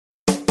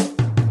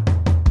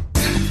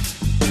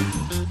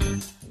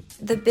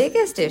the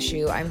biggest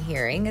issue I'm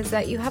hearing is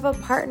that you have a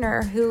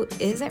partner who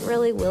isn't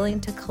really willing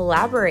to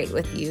collaborate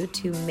with you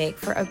to make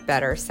for a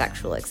better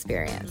sexual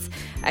experience.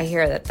 I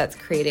hear that that's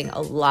creating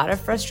a lot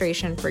of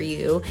frustration for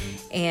you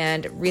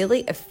and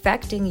really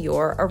affecting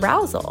your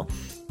arousal.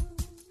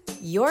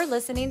 You're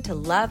listening to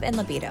Love and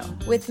Libido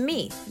with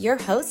me, your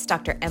host,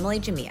 Dr.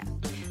 Emily Jamia.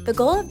 The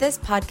goal of this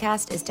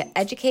podcast is to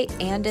educate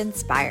and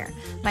inspire.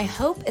 My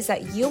hope is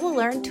that you will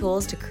learn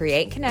tools to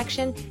create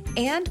connection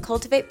and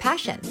cultivate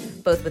passion,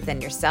 both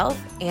within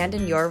yourself and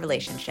in your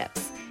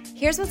relationships.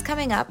 Here's what's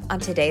coming up on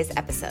today's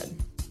episode.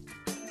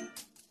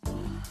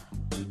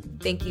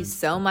 Thank you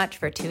so much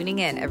for tuning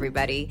in,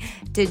 everybody.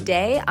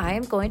 Today, I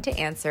am going to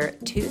answer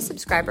 2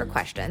 subscriber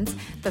questions.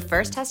 The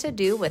first has to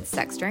do with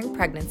sex during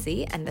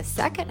pregnancy, and the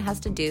second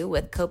has to do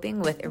with coping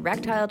with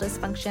erectile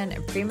dysfunction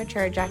and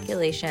premature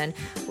ejaculation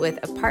with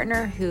a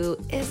partner who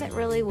isn't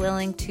really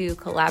willing to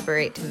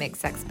collaborate to make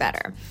sex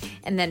better.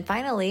 And then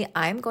finally,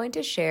 I'm going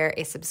to share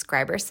a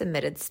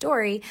subscriber-submitted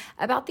story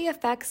about the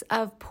effects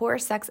of poor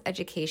sex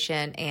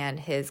education and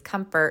his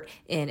comfort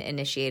in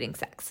initiating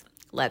sex.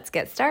 Let's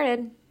get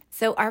started.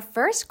 So our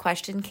first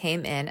question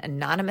came in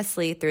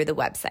anonymously through the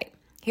website.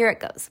 Here it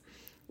goes.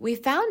 We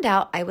found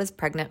out I was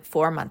pregnant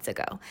 4 months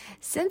ago.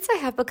 Since I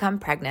have become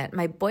pregnant,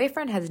 my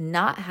boyfriend has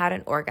not had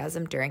an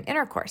orgasm during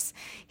intercourse.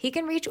 He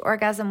can reach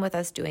orgasm with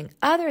us doing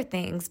other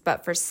things,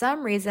 but for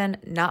some reason,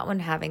 not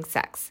when having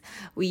sex.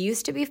 We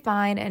used to be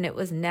fine and it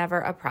was never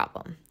a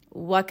problem.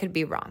 What could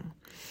be wrong?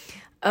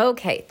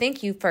 Okay,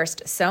 thank you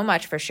first so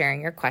much for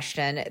sharing your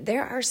question.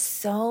 There are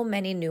so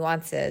many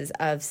nuances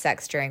of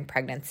sex during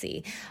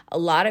pregnancy. A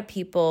lot of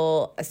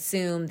people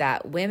assume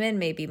that women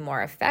may be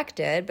more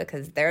affected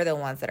because they're the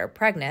ones that are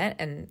pregnant,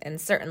 and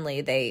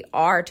certainly they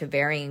are to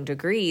varying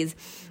degrees,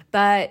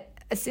 but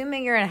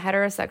assuming you're in a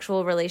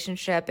heterosexual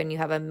relationship and you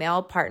have a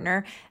male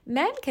partner,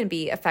 men can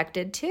be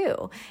affected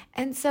too.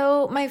 And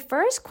so my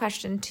first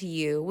question to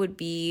you would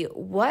be,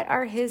 what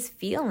are his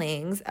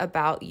feelings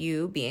about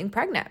you being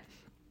pregnant?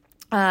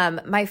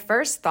 My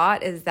first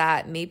thought is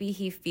that maybe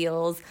he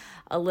feels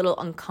a little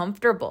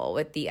uncomfortable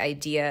with the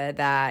idea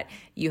that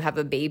you have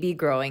a baby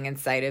growing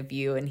inside of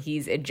you and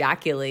he's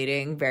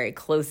ejaculating very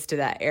close to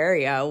that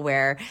area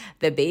where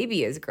the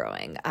baby is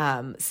growing.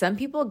 Some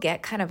people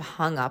get kind of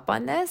hung up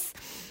on this.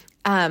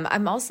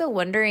 I'm also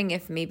wondering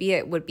if maybe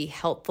it would be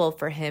helpful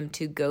for him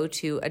to go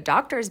to a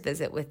doctor's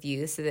visit with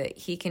you so that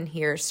he can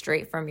hear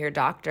straight from your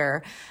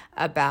doctor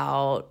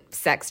about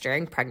sex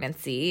during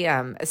pregnancy,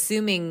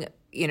 assuming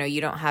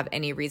you don't have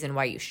any reason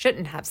why you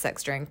shouldn't have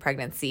sex during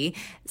pregnancy.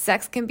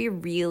 Sex can be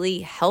really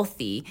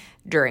healthy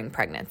during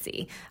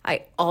pregnancy.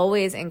 I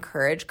always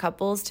encourage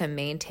couples to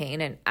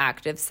maintain an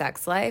active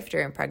sex life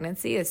during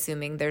pregnancy,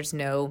 assuming there's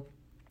no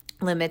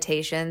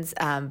limitations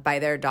by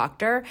their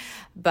doctor,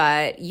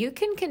 but you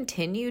can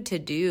continue to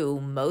do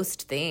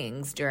most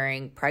things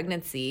during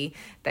pregnancy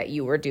that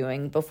you were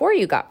doing before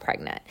you got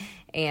pregnant.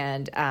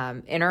 And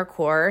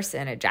intercourse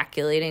and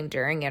ejaculating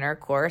during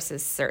intercourse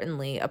is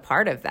certainly a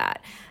part of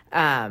that.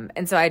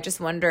 And so I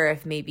just wonder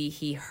if maybe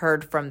he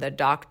heard from the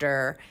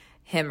doctor,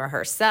 him or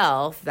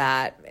herself,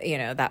 that,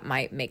 that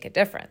might make a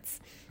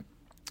difference.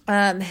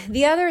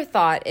 The other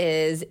thought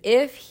is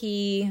if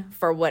he,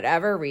 for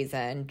whatever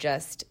reason,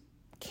 just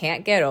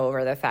can't get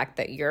over the fact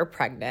that you're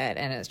pregnant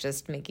and it's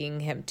just making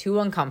him too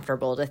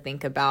uncomfortable to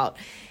think about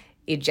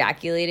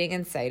ejaculating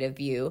inside of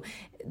you,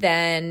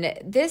 then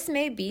this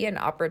may be an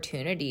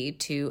opportunity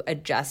to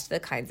adjust the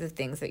kinds of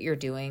things that you're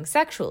doing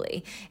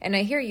sexually. And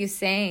I hear you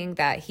saying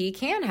that he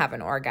can have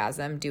an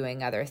orgasm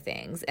doing other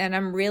things, and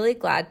I'm really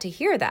glad to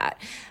hear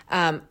that.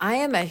 I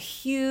am a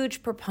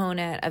huge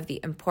proponent of the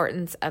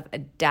importance of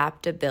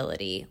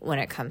adaptability when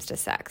it comes to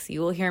sex.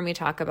 You will hear me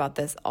talk about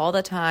this all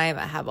the time.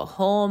 I have a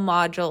whole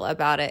module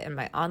about it in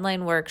my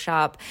online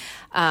workshop,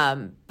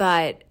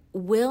 but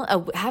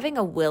having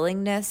a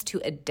willingness to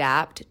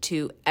adapt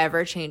to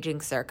ever-changing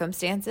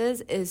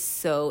circumstances is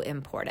so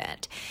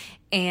important.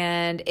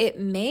 And it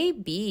may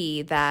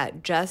be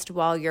that just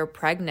while you're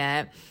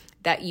pregnant,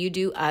 that you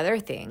do other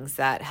things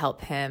that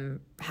help him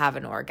have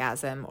an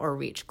orgasm or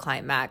reach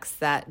climax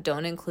that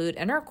don't include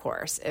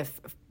intercourse. If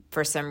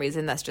for some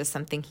reason that's just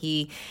something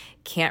he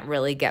can't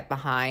really get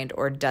behind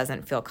or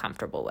doesn't feel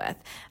comfortable with.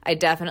 I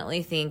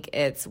definitely think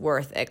it's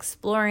worth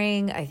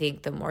exploring. I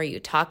think the more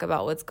you talk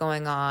about what's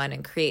going on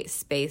and create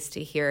space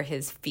to hear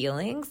his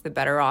feelings, the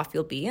better off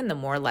you'll be and the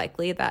more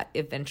likely that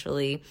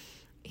eventually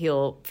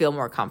he'll feel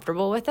more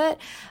comfortable with it.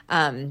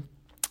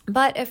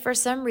 But if for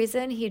some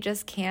reason he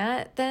just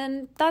can't,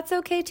 then that's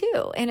okay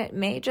too. And it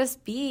may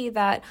just be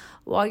that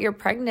while you're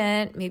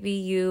pregnant, maybe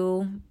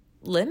you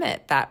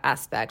limit that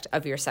aspect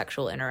of your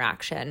sexual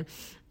interaction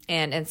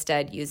and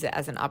instead use it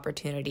as an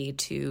opportunity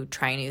to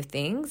try new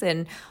things.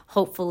 And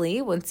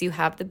hopefully once you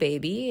have the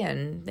baby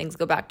and things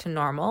go back to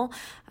normal,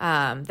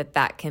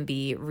 that can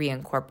be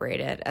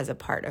reincorporated as a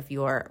part of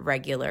your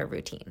regular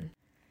routine.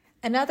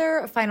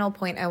 Another final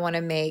point I want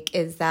to make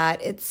is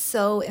that it's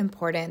so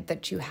important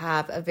that you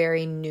have a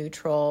very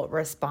neutral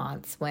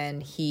response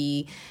when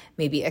he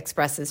maybe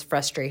expresses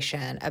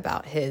frustration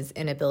about his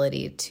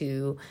inability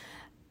to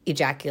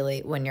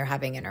ejaculate when you're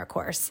having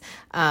intercourse.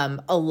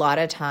 A lot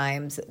of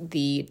times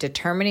the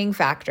determining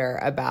factor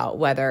about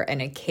whether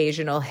an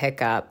occasional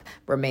hiccup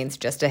remains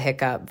just a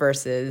hiccup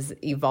versus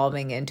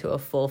evolving into a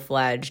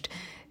full-fledged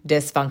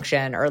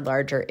dysfunction or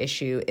larger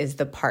issue is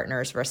the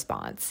partner's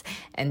response.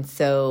 And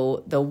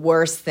so the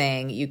worst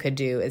thing you could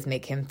do is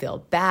make him feel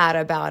bad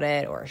about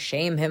it or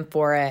shame him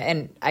for it.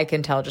 And I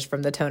can tell just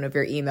from the tone of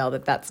your email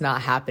that that's not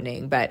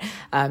happening. But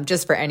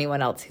just for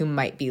anyone else who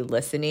might be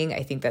listening,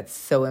 I think that's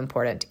so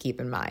important to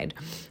keep in mind.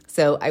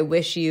 So I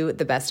wish you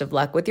the best of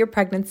luck with your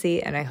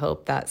pregnancy, and I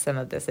hope that some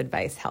of this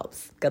advice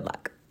helps. Good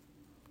luck.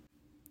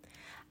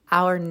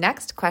 Our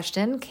next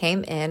question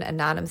came in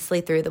anonymously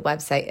through the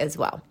website as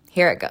well.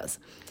 Here it goes.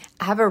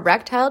 I have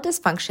erectile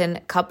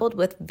dysfunction coupled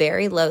with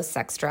very low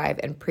sex drive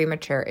and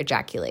premature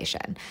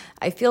ejaculation.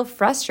 I feel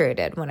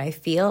frustrated when I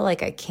feel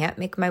like I can't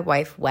make my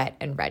wife wet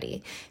and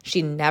ready.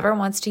 She never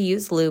wants to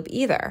use lube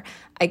either.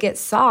 I get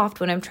soft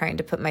when I'm trying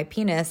to put my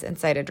penis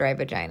inside a dry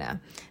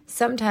vagina.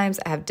 Sometimes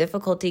I have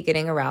difficulty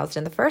getting aroused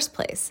in the first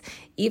place.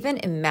 Even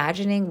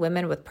imagining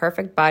women with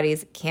perfect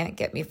bodies can't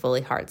get me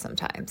fully hard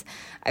sometimes.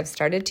 I've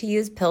started to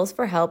use pills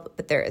for help,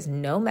 but there is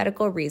no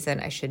medical reason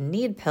I should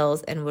need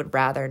pills and would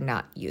rather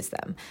not use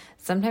them.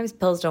 Sometimes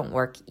pills don't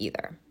work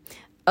either.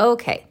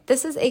 Okay,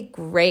 this is a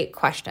great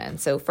question.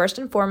 So first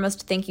and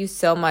foremost, thank you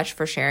so much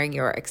for sharing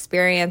your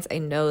experience. I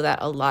know that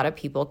a lot of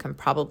people can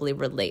probably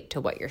relate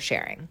to what you're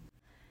sharing.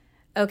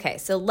 Okay,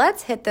 so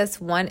let's hit this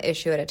one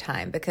issue at a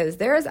time because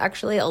there is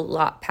actually a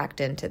lot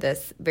packed into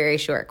this very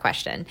short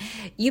question.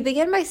 You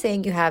begin by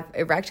saying you have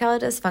erectile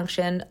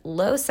dysfunction,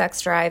 low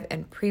sex drive,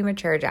 and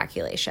premature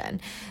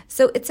ejaculation.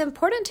 So it's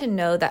important to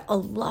know that a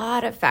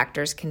lot of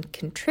factors can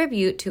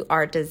contribute to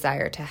our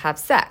desire to have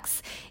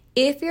sex.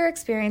 If you're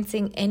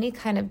experiencing any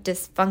kind of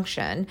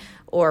dysfunction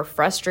or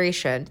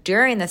frustration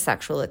during the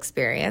sexual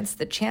experience,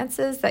 the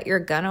chances that you're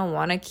gonna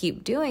wanna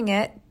keep doing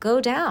it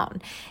go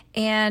down.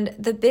 And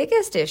the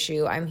biggest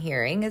issue I'm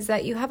hearing is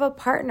that you have a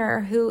partner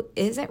who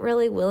isn't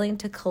really willing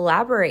to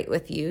collaborate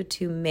with you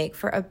to make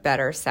for a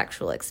better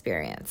sexual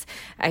experience.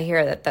 I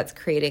hear that that's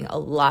creating a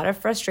lot of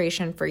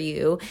frustration for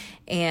you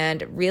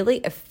and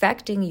really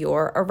affecting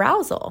your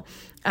arousal.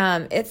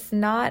 It's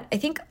not, I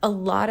think a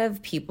lot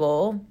of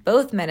people,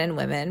 both men and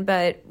women,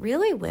 but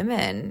really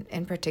women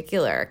in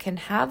particular, can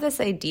have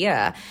this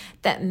idea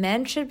that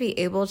men should be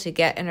able to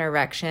get an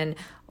erection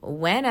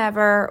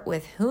whenever,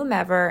 with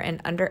whomever,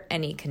 and under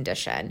any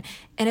condition.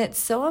 And it's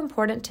so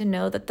important to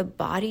know that the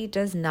body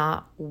does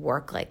not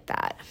work like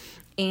that.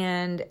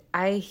 And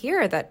I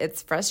hear that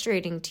it's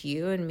frustrating to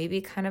you and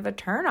maybe kind of a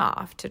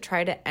turnoff to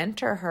try to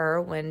enter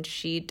her when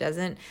she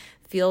doesn't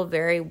feel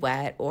very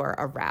wet or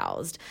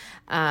aroused.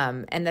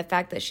 And the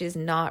fact that she's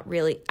not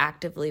really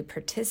actively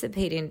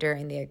participating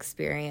during the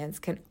experience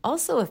can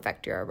also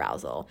affect your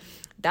arousal.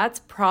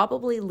 That's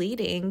probably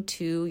leading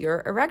to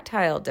your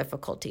erectile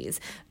difficulties.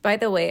 By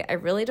the way, I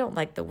really don't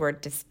like the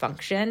word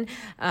dysfunction.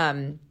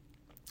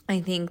 I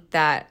think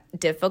that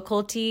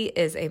difficulty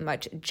is a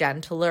much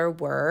gentler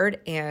word.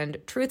 And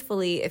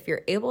truthfully, if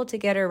you're able to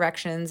get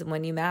erections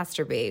when you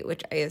masturbate,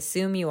 which I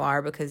assume you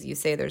are because you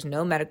say there's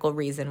no medical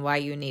reason why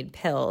you need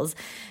pills,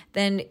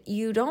 then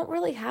you don't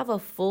really have a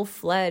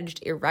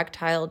full-fledged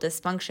erectile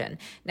dysfunction.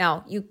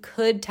 Now, you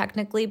could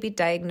technically be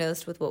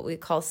diagnosed with what we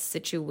call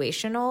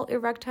situational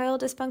erectile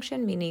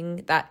dysfunction,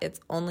 meaning that it's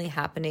only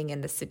happening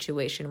in the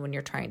situation when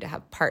you're trying to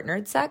have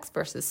partnered sex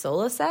versus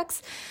solo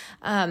sex.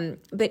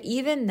 But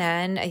even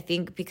then, I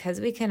think because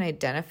we can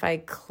identify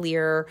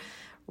clear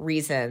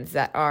reasons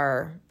that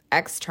are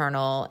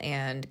external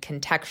and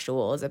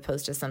contextual as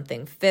opposed to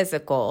something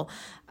physical,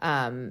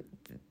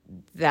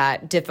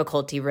 that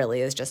difficulty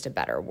really is just a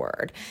better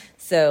word.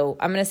 So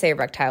I'm going to say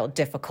erectile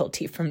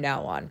difficulty from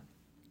now on.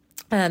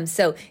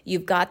 So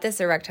you've got this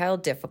erectile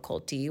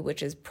difficulty,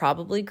 which is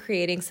probably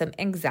creating some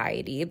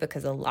anxiety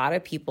because a lot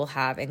of people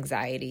have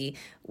anxiety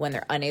when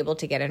they're unable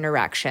to get an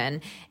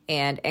erection,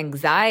 and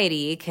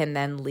anxiety can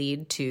then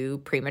lead to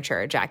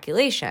premature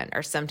ejaculation.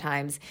 Or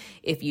sometimes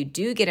if you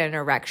do get an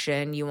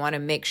erection, you want to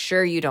make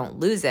sure you don't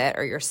lose it,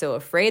 or you're so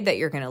afraid that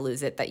you're going to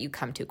lose it that you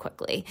come too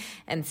quickly.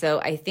 And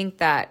so I think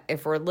that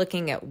if we're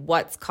looking at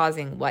what's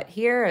causing what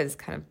here as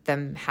kind of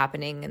them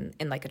happening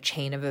in like a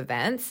chain of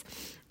events,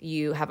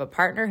 you have a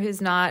partner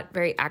who's not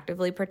very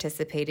actively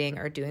participating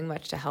or doing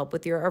much to help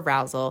with your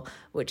arousal,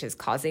 which is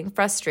causing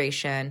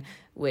frustration,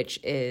 which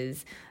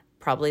is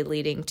probably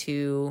leading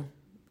to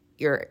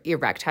your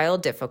erectile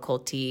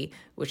difficulty,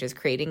 which is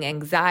creating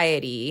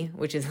anxiety,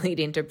 which is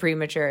leading to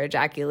premature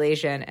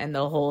ejaculation, and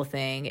the whole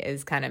thing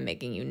is kind of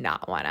making you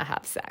not want to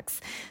have sex.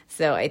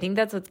 So I think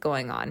that's what's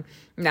going on.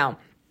 Now,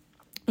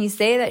 you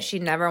say that she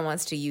never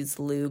wants to use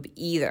lube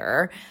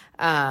either.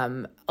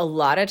 A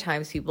lot of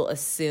times people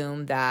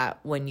assume that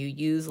when you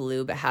use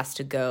lube, it has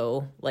to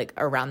go like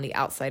around the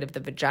outside of the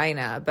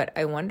vagina. But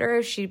I wonder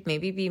if she'd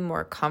maybe be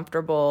more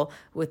comfortable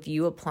with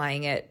you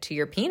applying it to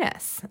your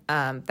penis.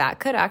 That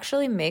could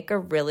actually make a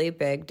really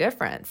big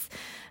difference.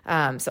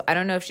 So I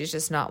don't know if she's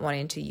just not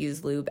wanting to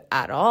use lube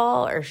at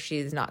all, or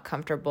she's not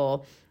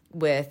comfortable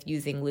with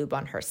using lube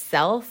on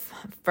herself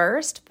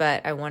first,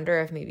 but I wonder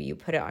if maybe you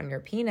put it on your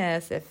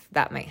penis, if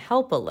that might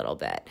help a little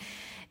bit.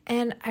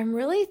 And I'm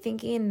really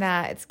thinking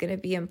that it's going to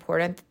be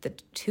important that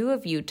the two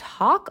of you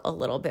talk a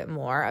little bit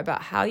more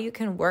about how you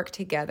can work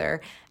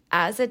together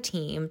as a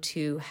team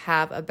to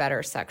have a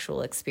better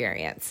sexual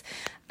experience.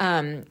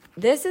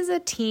 This is a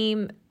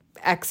team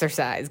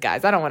exercise,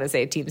 guys. I don't want to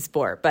say team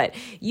sport, but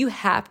you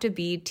have to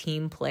be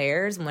team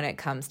players when it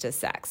comes to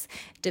sex.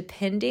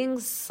 Depending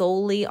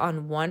solely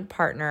on one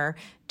partner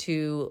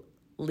to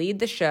lead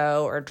the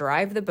show or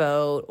drive the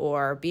boat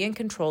or be in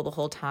control the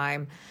whole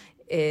time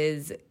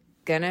is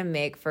going to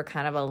make for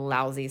kind of a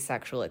lousy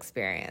sexual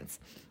experience.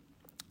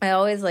 I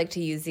always like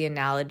to use the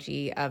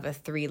analogy of a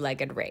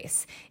three-legged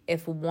race.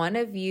 If one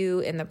of you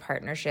in the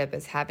partnership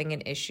is having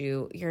an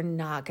issue, you're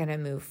not going to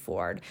move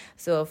forward.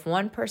 So if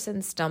one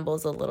person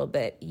stumbles a little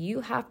bit,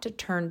 you have to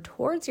turn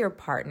towards your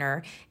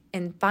partner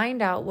and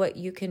find out what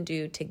you can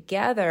do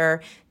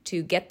together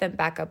to get them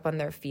back up on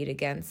their feet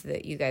again so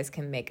that you guys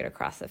can make it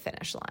across the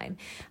finish line.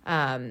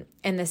 And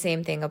the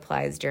same thing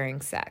applies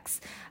during sex.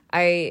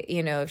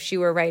 If she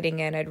were writing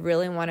in, I'd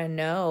really want to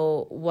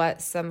know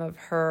what some of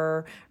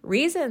her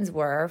reasons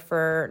were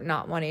for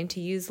not wanting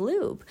to use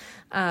lube.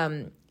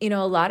 A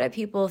lot of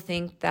people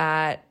think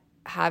that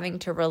having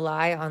to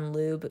rely on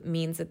lube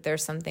means that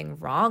there's something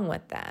wrong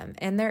with them,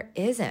 and there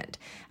isn't.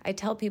 I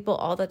tell people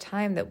all the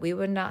time that we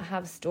would not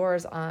have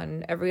stores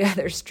on every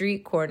other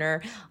street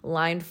corner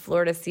lined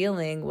floor to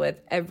ceiling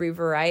with every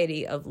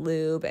variety of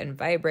lube and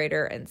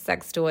vibrator and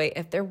sex toy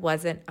if there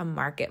wasn't a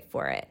market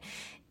for it.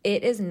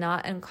 It is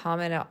not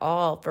uncommon at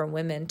all for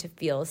women to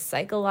feel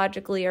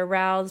psychologically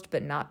aroused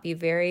but not be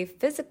very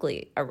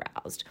physically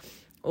aroused.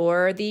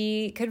 Or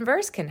the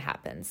converse can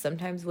happen.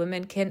 Sometimes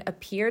women can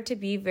appear to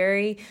be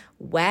very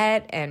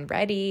wet and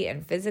ready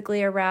and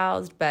physically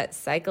aroused, but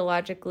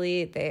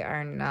psychologically they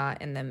are not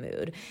in the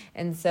mood.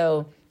 And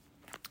so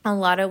a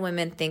lot of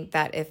women think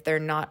that if they're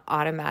not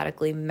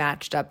automatically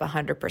matched up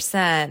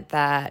 100%,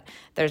 that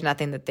there's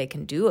nothing that they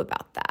can do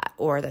about that,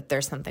 or that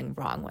there's something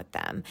wrong with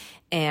them.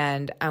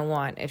 And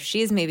if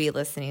she's maybe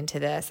listening to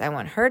this, I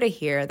want her to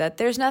hear that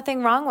there's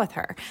nothing wrong with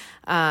her.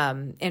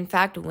 In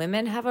fact,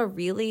 women have a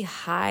really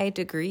high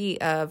degree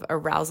of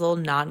arousal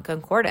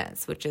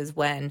non-concordance, which is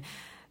when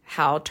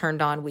how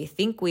turned on we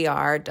think we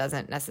are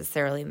doesn't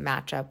necessarily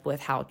match up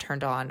with how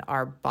turned on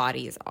our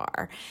bodies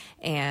are.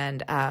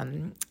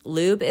 And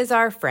lube is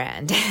our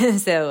friend.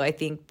 So I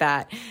think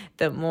that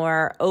the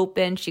more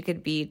open she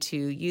could be to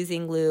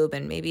using lube,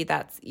 and maybe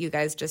that's you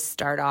guys just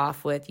start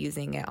off with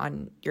using it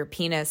on your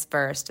penis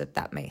first,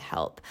 that may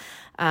help.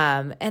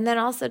 And then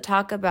also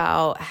talk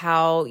about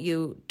how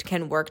you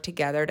can work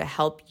together to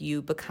help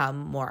you become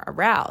more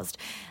aroused.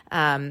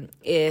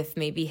 If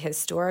maybe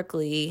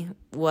historically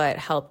what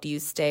helped you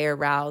stay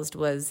aroused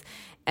was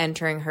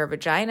entering her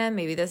vagina,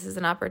 maybe this is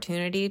an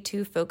opportunity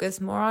to focus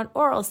more on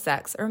oral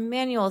sex or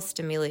manual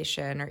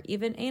stimulation or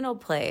even anal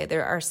play.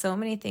 There are so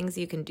many things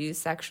you can do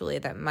sexually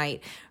that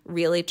might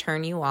really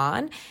turn you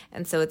on.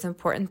 And so it's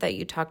important that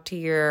you talk to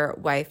your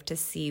wife to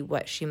see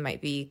what she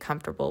might be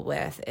comfortable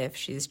with if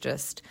she's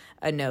just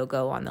a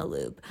no-go on the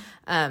lube.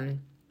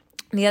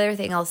 The other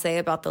thing I'll say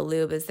about the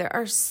lube is there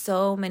are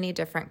so many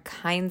different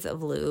kinds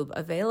of lube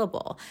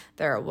available.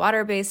 There are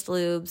water-based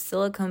lube,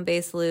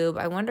 silicone-based lube.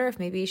 I wonder if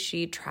maybe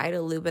she tried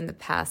a lube in the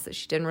past that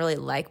she didn't really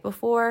like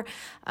before.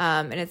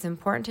 And it's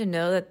important to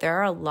know that there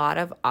are a lot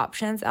of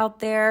options out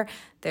there.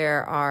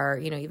 There are,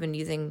 even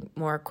using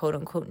more quote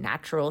unquote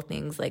natural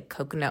things like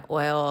coconut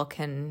oil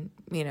can,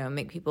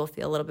 make people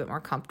feel a little bit more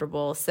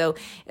comfortable. So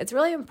it's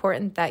really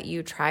important that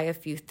you try a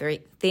few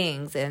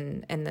things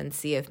and then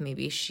see if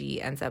maybe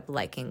she ends up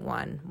liking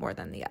one more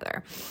than the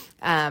other.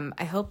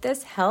 I hope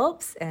this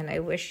helps, and I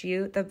wish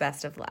you the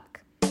best of luck.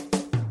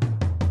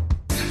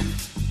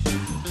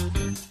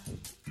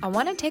 I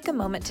want to take a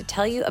moment to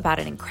tell you about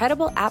an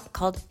incredible app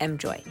called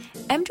MJOY.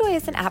 MJOY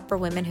is an app for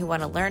women who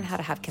want to learn how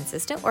to have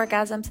consistent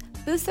orgasms,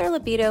 boost their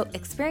libido,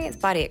 experience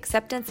body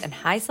acceptance and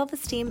high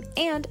self-esteem,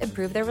 and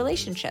improve their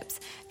relationships.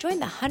 Join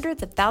the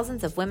hundreds of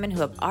thousands of women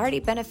who have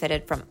already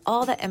benefited from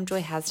all that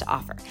MJOY has to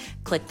offer.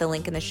 Click the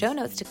link in the show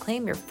notes to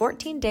claim your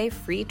 14-day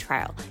free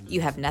trial.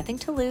 You have nothing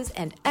to lose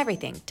and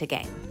everything to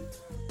gain.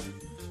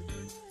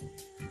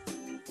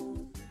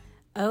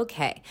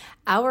 Okay,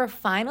 our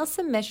final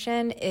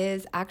submission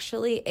is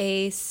actually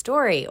a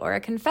story or a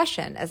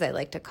confession, as I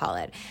like to call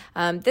it.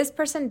 This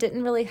person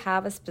didn't really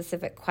have a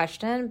specific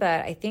question,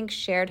 but I think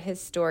shared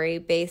his story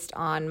based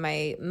on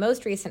my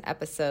most recent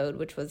episode,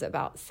 which was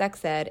about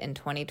sex ed in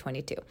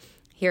 2022.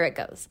 Here it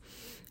goes.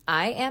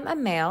 I am a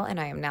male and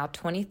I am now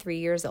 23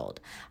 years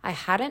old. I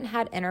hadn't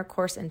had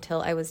intercourse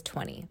until I was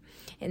 20.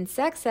 In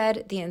sex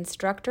ed, the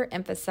instructor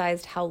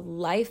emphasized how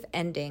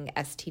life-ending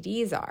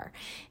STDs are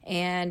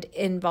and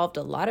involved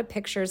a lot of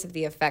pictures of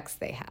the effects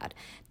they had.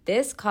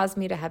 This caused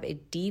me to have a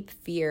deep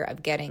fear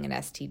of getting an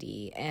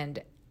STD,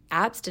 and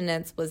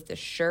abstinence was the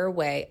sure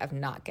way of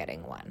not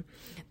getting one.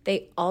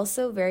 They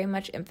also very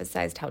much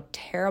emphasized how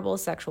terrible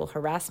sexual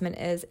harassment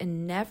is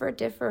and never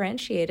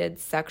differentiated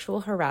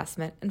sexual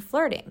harassment and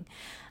flirting.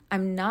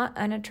 I'm not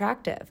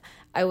unattractive.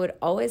 I would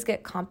always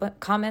get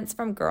comments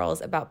from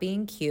girls about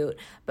being cute,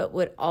 but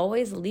would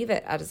always leave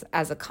it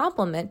as a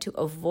compliment to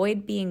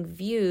avoid being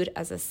viewed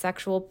as a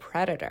sexual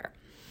predator.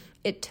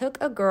 It took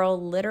a girl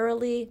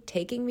literally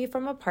taking me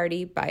from a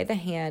party by the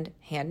hand,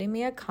 handing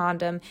me a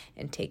condom,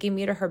 and taking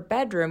me to her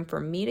bedroom for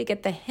me to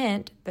get the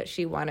hint that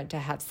she wanted to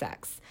have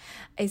sex.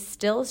 I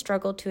still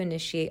struggle to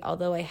initiate,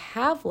 although I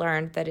have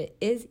learned that it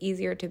is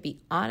easier to be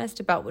honest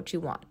about what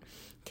you want.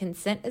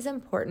 Consent is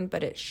important,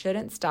 but it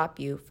shouldn't stop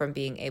you from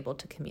being able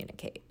to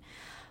communicate.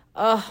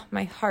 Oh,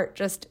 my heart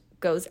just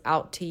goes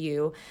out to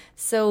you.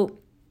 So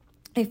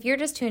if you're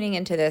just tuning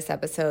into this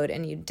episode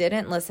and you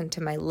didn't listen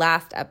to my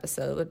last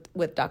episode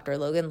with Dr.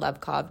 Logan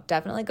Levkov,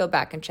 definitely go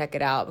back and check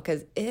it out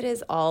because it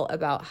is all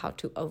about how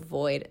to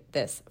avoid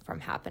this from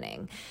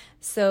happening.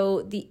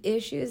 So the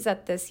issues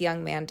that this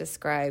young man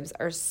describes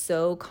are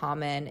so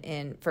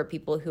common for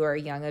people who are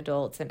young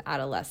adults and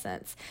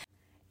adolescents.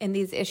 And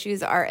these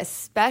issues are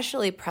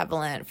especially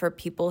prevalent for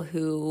people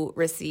who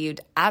received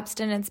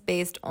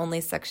abstinence-based only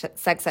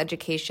sex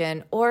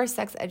education or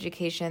sex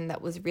education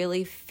that was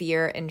really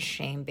fear and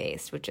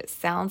shame-based, which it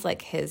sounds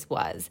like his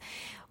was.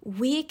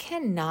 We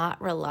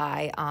cannot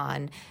rely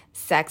on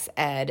sex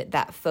ed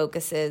that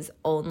focuses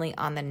only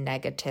on the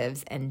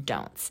negatives and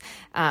don'ts.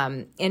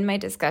 In my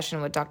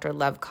discussion with Dr.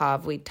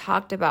 Levkov, we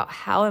talked about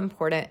how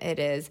important it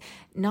is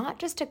not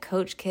just to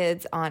coach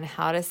kids on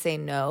how to say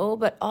no,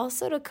 but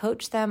also to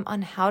coach them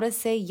on how to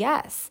say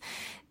yes.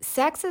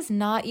 Sex is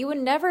not, you would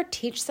never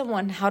teach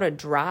someone how to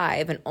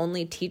drive and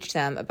only teach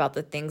them about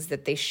the things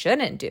that they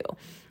shouldn't do.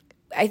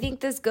 I think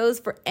this goes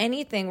for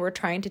anything we're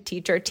trying to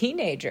teach our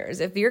teenagers.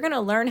 If you're going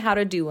to learn how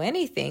to do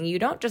anything, you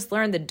don't just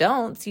learn the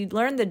don'ts, you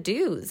learn the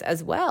do's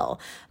as well.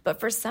 But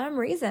for some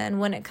reason,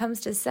 when it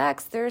comes to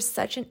sex, there's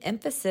such an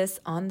emphasis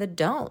on the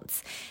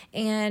don'ts.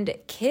 And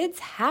kids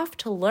have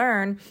to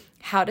learn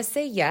how to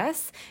say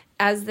yes.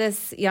 As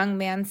this young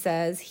man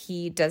says,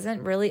 he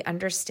doesn't really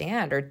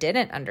understand or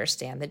didn't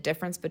understand the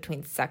difference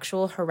between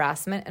sexual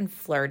harassment and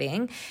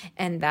flirting.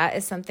 And that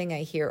is something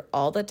I hear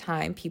all the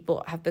time.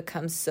 People have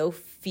become so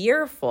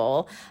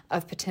fearful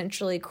of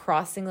potentially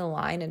crossing the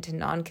line into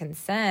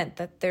non-consent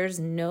that there's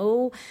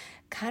no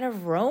kind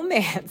of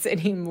romance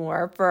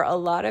anymore for a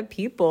lot of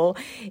people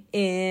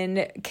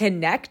in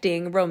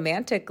connecting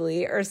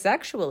romantically or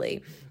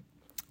sexually.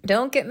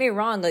 Don't get me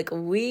wrong,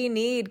 we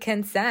need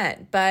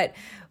consent, but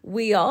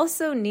we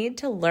also need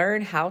to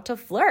learn how to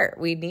flirt.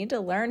 We need to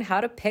learn how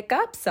to pick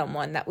up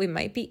someone that we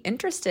might be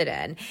interested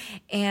in.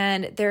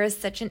 And there is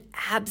such an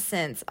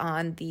absence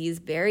on these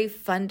very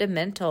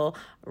fundamental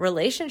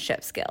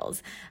relationship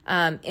skills,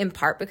 in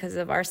part because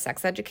of our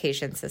sex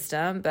education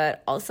system,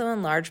 but also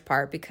in large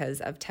part because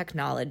of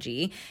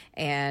technology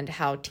and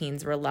how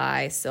teens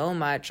rely so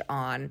much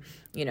on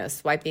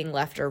swiping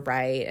left or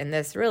right. And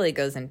this really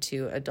goes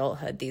into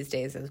adulthood these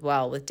days as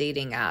well with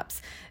dating apps.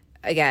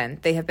 Again,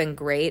 they have been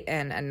great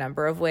in a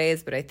number of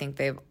ways, but I think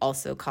they've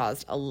also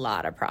caused a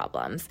lot of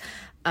problems.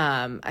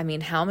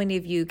 How many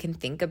of you can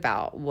think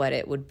about what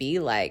it would be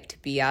like to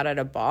be out at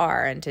a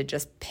bar and to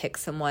just pick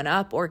someone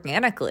up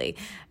organically?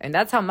 And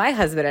that's how my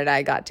husband and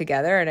I got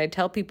together. And I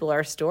tell people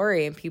our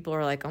story and people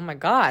are like, oh my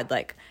God,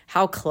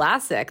 how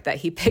classic that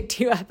he picked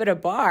you up at a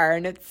bar.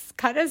 And it's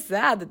kind of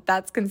sad that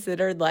that's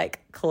considered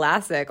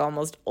classic,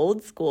 almost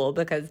old school,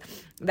 because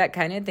that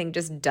kind of thing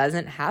just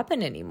doesn't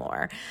happen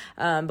anymore.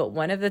 But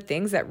one of the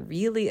things that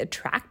really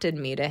attracted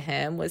me to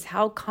him was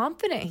how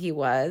confident he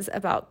was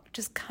about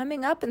just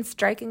coming up and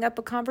striking up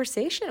a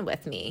conversation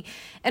with me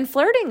and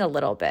flirting a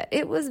little bit.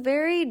 It was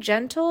very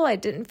gentle. I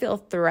didn't feel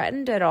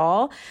threatened at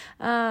all,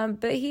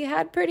 but he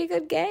had pretty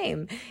good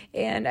game.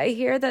 And I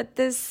hear that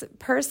this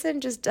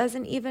person just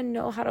doesn't even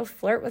know how to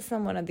flirt with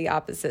someone of the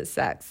opposite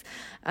sex.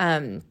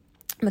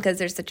 Because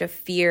there's such a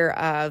fear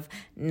of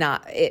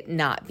not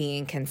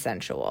being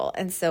consensual.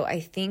 And so I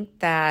think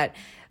that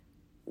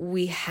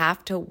we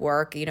have to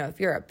work, if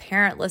you're a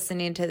parent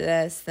listening to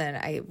this, then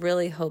I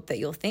really hope that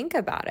you'll think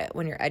about it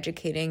when you're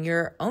educating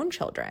your own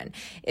children.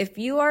 If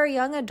you are a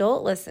young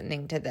adult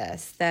listening to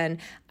this, then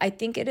I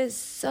think it is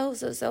so,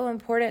 so, so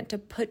important to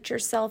put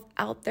yourself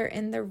out there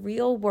in the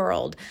real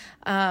world,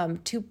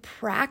 to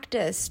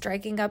practice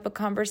striking up a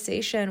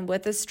conversation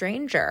with a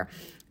stranger.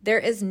 There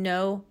is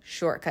no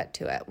shortcut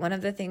to it. One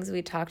of the things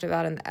we talked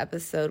about in the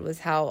episode was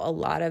how a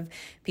lot of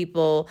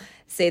people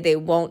say they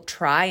won't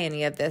try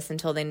any of this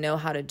until they know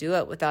how to do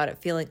it without it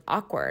feeling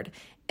awkward.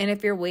 And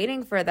if you're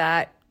waiting for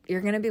that,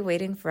 you're going to be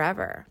waiting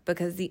forever,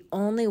 because the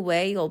only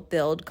way you'll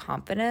build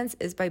confidence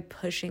is by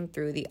pushing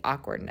through the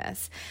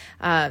awkwardness.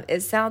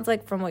 It sounds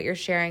like from what you're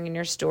sharing in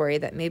your story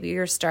that maybe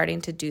you're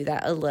starting to do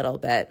that a little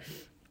bit.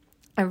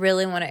 I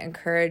really want to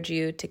encourage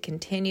you to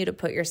continue to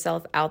put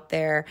yourself out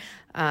there,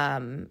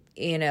 and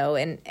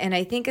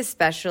I think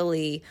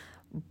especially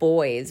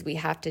boys, we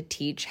have to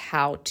teach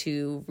how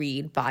to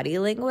read body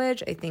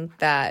language. I think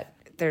that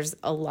there's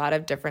a lot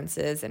of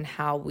differences in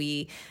how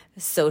we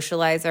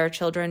socialize our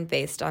children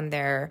based on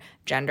their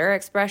gender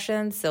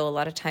expressions. So a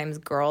lot of times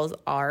girls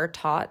are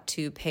taught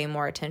to pay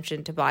more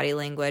attention to body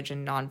language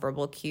and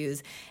nonverbal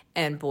cues,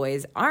 and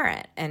boys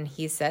aren't. And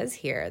he says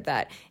here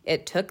that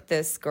it took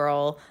this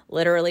girl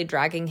literally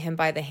dragging him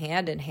by the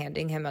hand and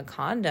handing him a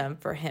condom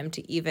for him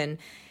to even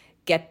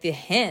get the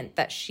hint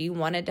that she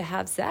wanted to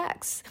have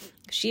sex.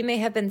 She may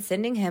have been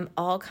sending him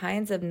all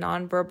kinds of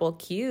nonverbal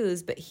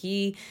cues, but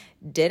he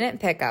didn't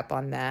pick up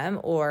on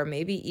them, or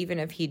maybe even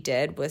if he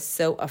did, was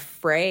so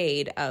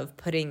afraid of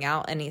putting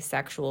out any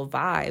sexual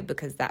vibe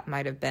because that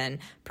might have been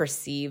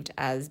perceived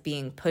as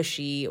being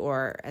pushy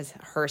or as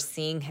her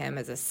seeing him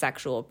as a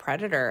sexual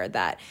predator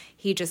that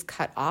he just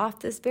cut off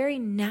this very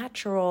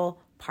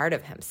natural part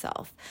of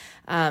himself.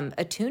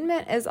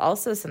 Attunement is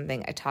also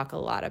something I talk a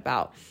lot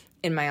about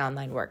in my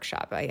online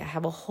workshop. I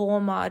have a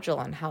whole module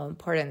on how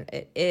important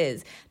it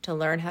is to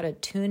learn how to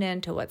tune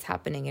in to what's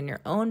happening in your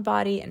own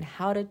body and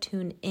how to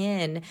tune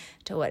in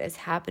to what is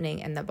happening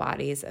in the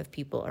bodies of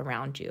people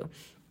around you.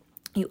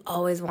 You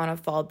always want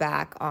to fall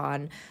back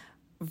on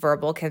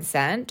verbal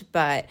consent,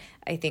 but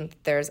I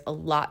think there's a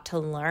lot to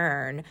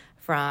learn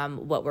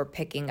from what we're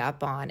picking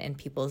up on in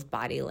people's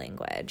body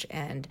language.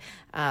 And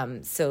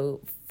so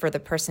for the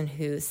person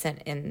who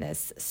sent in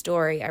this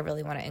story, I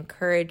really want to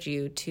encourage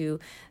you to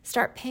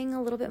start paying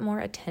a little bit more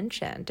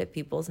attention to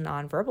people's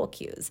nonverbal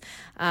cues.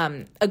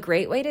 A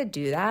great way to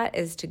do that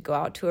is to go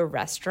out to a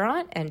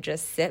restaurant and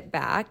just sit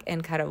back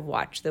and kind of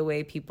watch the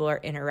way people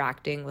are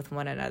interacting with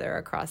one another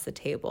across the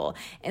table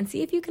and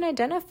see if you can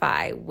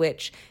identify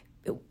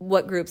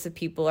what groups of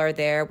people are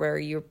there where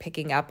you're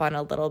picking up on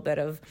a little bit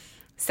of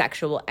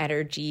sexual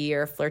energy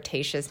or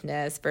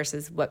flirtatiousness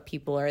versus what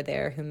people are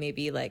there who may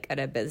be like at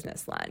a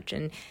business lunch,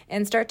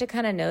 and start to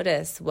kind of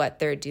notice what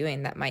they're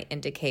doing that might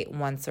indicate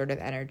one sort of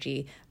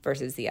energy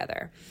versus the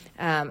other.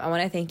 I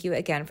want to thank you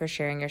again for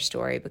sharing your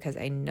story because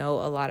I know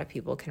a lot of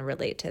people can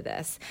relate to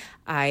this.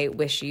 I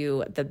wish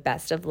you the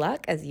best of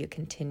luck as you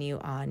continue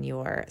on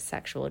your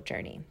sexual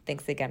journey.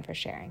 Thanks again for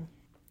sharing.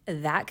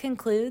 That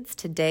concludes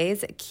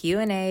today's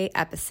Q&A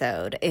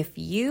episode. If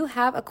you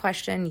have a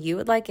question you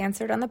would like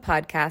answered on the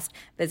podcast,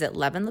 visit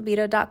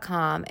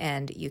loveandlibido.com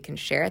and you can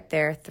share it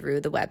there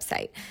through the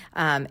website.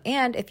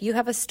 And if you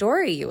have a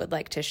story you would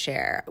like to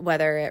share,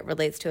 whether it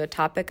relates to a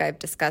topic I've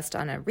discussed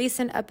on a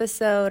recent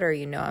episode or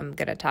I'm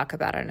going to talk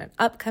about on an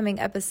upcoming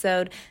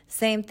episode,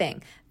 same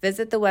thing.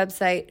 Visit the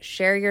website,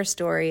 share your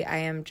story. I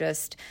am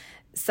just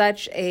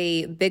such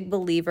a big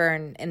believer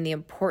in the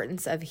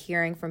importance of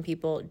hearing from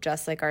people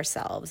just like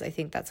ourselves. I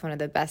think that's one of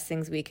the best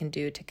things we can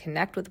do to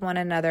connect with one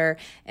another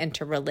and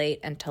to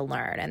relate and to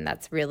learn. And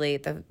that's really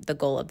the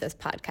goal of this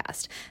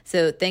podcast.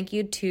 So thank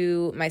you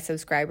to my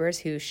subscribers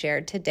who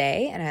shared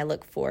today. And I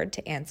look forward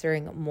to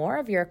answering more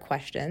of your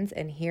questions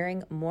and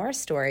hearing more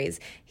stories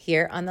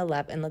here on the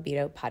Love and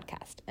Libido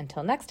podcast.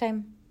 Until next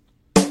time.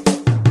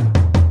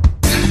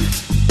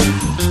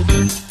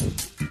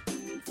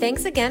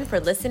 Thanks again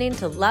for listening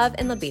to Love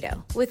and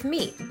Libido with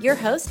me, your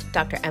host,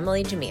 Dr.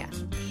 Emily Jamia.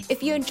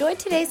 If you enjoyed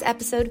today's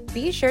episode,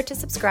 be sure to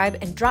subscribe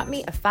and drop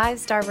me a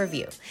 5-star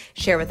review.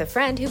 Share with a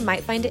friend who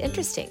might find it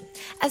interesting.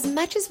 As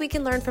much as we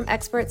can learn from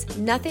experts,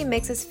 nothing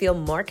makes us feel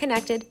more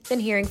connected than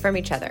hearing from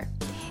each other.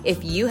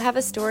 If you have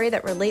a story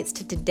that relates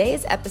to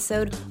today's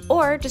episode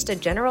or just a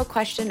general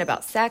question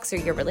about sex or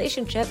your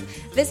relationship,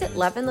 visit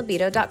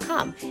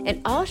loveandlibido.com and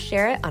I'll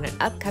share it on an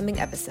upcoming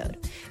episode.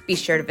 Be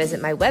sure to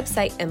visit my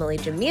website,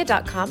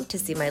 emilyjamia.com, to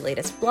see my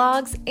latest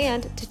blogs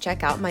and to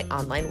check out my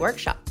online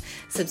workshop.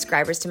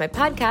 Subscribers to my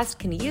podcast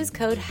can use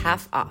code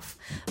HALFOFF.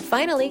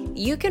 Finally,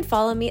 you can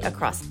follow me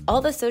across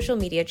all the social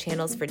media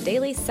channels for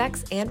daily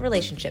sex and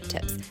relationship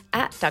tips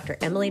at Dr.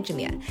 Emily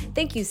Jamia.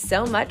 Thank you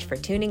so much for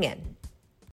tuning in.